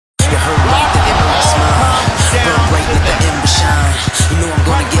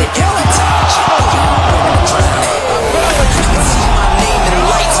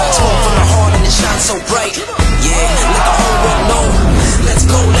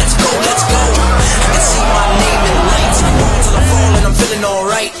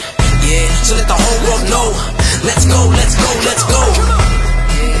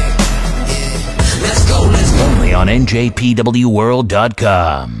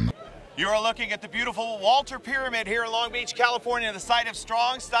NJPWWorld.com. You are looking at the beautiful Walter Pyramid here in Long Beach, California, the site of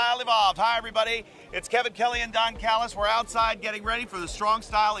Strong Style Evolved. Hi, everybody. It's Kevin Kelly and Don Callis. We're outside getting ready for the Strong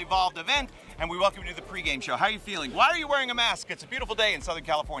Style Evolved event, and we welcome you to the pregame show. How are you feeling? Why are you wearing a mask? It's a beautiful day in Southern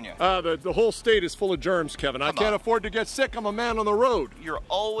California. The whole state is full of germs, Kevin. I can't afford to get sick. I'm a man on the road. There's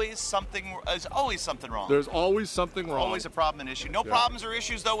always something wrong. There's always something wrong. Always a problem and issue. No problems or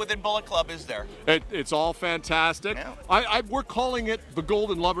issues, though, within Bullet Club, is there? It's all fantastic. Yeah. We're calling it the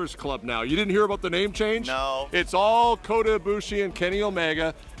Golden Lovers Club now. You didn't hear about the name change? No. It's all Kota Ibushi and Kenny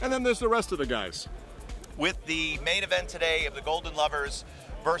Omega, and then there's the rest of the guys. With the main event today of the Golden Lovers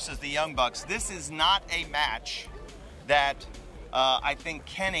versus the Young Bucks, this is not a match that I think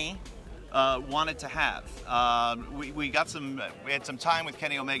Kenny wanted to have. We had some time with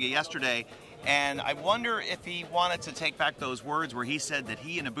Kenny Omega yesterday, and I wonder if he wanted to take back those words where he said that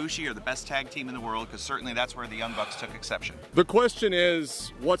he and Ibushi are the best tag team in the world, because certainly that's where the Young Bucks took exception. The question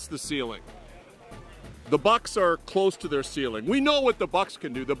is, what's the ceiling? The Bucks are close to their ceiling. We know what the Bucks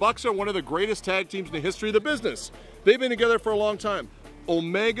can do. The Bucks are one of the greatest tag teams in the history of the business. They've been together for a long time.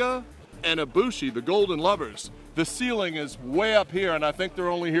 Omega and Ibushi, the Golden Lovers, the ceiling is way up here, and I think they're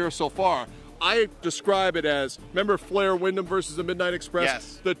only here so far. I describe it as, remember Flair Wyndham versus the Midnight Express?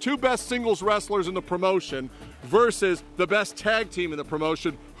 Yes. The two best singles wrestlers in the promotion versus the best tag team in the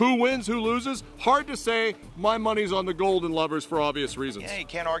promotion. Who wins, who loses? Hard to say. My money's on the Golden Lovers for obvious reasons. Yeah, you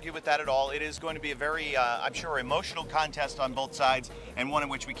can't argue with that at all. It is going to be a very, I'm sure, emotional contest on both sides, and one in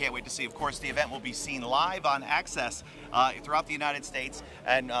which we can't wait to see. Of course, the event will be seen live on Access throughout the United States,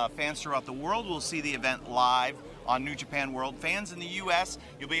 and fans throughout the world will see the event live on New Japan World. Fans in the U.S.,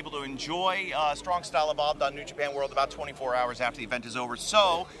 you'll be able to enjoy Strong Style Evolved on New Japan World about 24 hours after the event is over.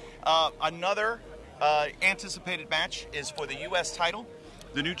 So, another anticipated match is for the U.S. title.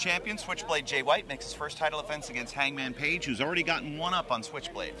 The new champion, Switchblade Jay White, makes his first title defense against Hangman Page, who's already gotten one up on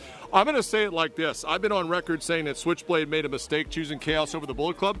Switchblade. I'm going to say it like this. I've been on record saying that Switchblade made a mistake choosing Chaos over the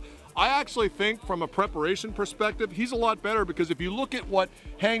Bullet Club. I actually think from a preparation perspective, he's a lot better, because if you look at what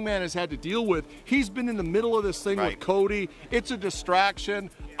Hangman has had to deal with, he's been in the middle of this thing with Cody. It's a distraction.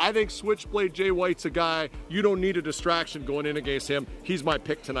 I think Switchblade Jay White's a guy, you don't need a distraction going in against him. He's my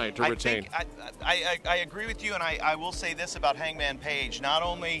pick tonight to retain. I agree with you, and I will say this about Hangman Page. Not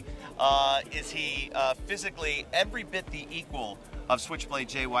only is he physically every bit the equal of Switchblade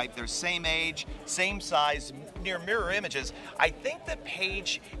Jay White, they're same age, same size, near mirror images. I think that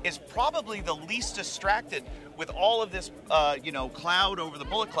Page is probably the least distracted with all of this, cloud over the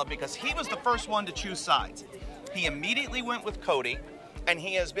Bullet Club, because he was the first one to choose sides. He immediately went with Cody, and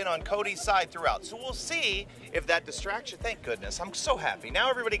he has been on Cody's side throughout. So we'll see if that distraction, thank goodness, I'm so happy. Now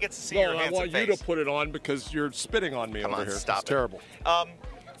everybody gets to see your handsome face. I want you to put it on because you're spitting on me over here. Stop it's terrible.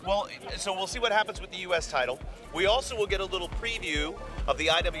 Well, so we'll see what happens with the U.S. title. We also will get a little preview of the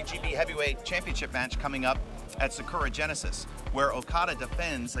IWGP Heavyweight Championship match coming up at Sakura Genesis, where Okada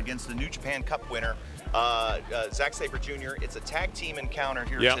defends against the New Japan Cup winner, Zack Sabre Jr. It's a tag team encounter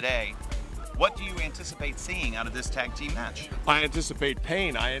here today. What do you anticipate seeing out of this tag team match? I anticipate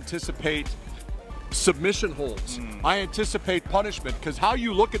pain. I anticipate submission holds. I anticipate punishment, because how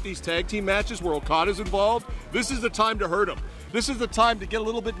you look at these tag team matches where Okada's involved, this is the time to hurt him. This is the time to get a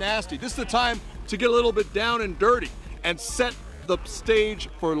little bit nasty. This is the time to get a little bit down and dirty and set the stage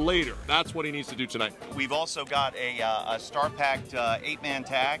for later. That's what he needs to do tonight. We've also got a star-packed 8-man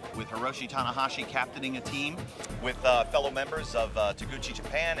tag with Hiroshi Tanahashi captaining a team with fellow members of Taguchi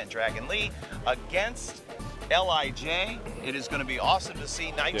Japan and Dragon Lee against LIJ. It is going to be awesome to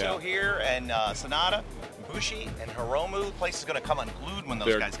see Naito here, and Sanada, Bushi, and Hiromu. The place is going to come unglued when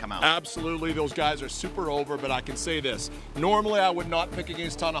those guys come out. Absolutely, those guys are super over, but I can say this. Normally, I would not pick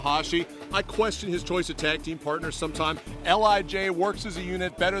against Tanahashi. I question his choice of tag team partners sometime. LIJ works as a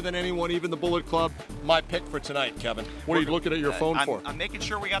unit better than anyone, even the Bullet Club. My pick for tonight, Kevin. What are you looking at your phone for? I'm making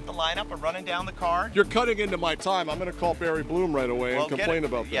sure we got the lineup. I'm running down the card. You're cutting into my time. I'm going to call Barry Bloom right away and complain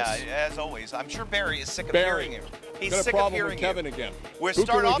about this. Yeah, as always. I'm sure Barry is sick of hearing you. He's sick of hearing you. Kevin again. We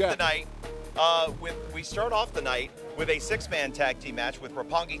start off the night with a 6-man tag team match with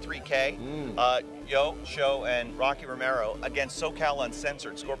Roppongi 3K, Yo, Sho, and Rocky Romero against SoCal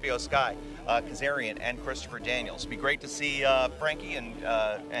Uncensored, Scorpio Sky, Kazarian, and Christopher Daniels. It'd be great to see Frankie and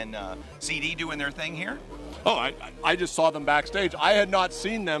CD doing their thing here. Oh, I just saw them backstage. I had not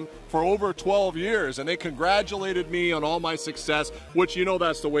seen them for over 12 years, and they congratulated me on all my success, which, you know,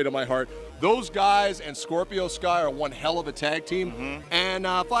 that's the way to my heart. Those guys and Scorpio Sky are one hell of a tag team, and And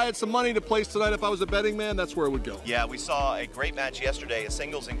if I had some money to place tonight, if I was a betting man, that's where it would go. Yeah, we saw a great match yesterday, a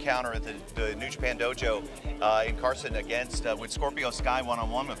singles encounter at the New Japan Dojo in Carson against with Scorpio Sky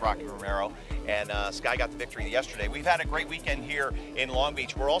one-on-one with Rocky Romero, and Sky got the victory yesterday. We've had a great weekend here in Long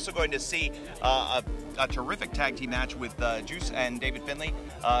Beach. We're also going to see a terrific tag team match with Juice and David Finlay,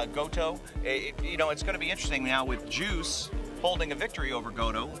 Goto. You know, it's going to be interesting now with Juice holding a victory over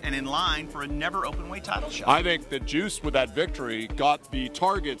Goto and in line for a never open weight title shot. I think that Juice, with that victory, got the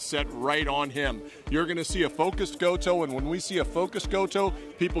target set right on him. You're going to see a focused Goto, and when we see a focused Goto,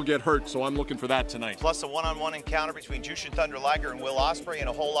 people get hurt, so I'm looking for that tonight. Plus a one-on-one encounter between Jushin Thunder Liger and Will Ospreay, and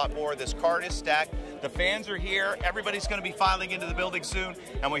a whole lot more. This card is stacked. The fans are here. Everybody's going to be filing into the building soon,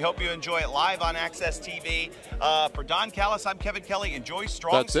 and we hope you enjoy it live on Access TV. For Don Callis, I'm Kevin Kelly. Enjoy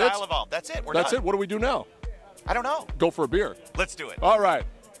Strong Style Evolved. That's it. We're done. That's it. What do we do now? I don't know. Go for a beer. Let's do it. All right.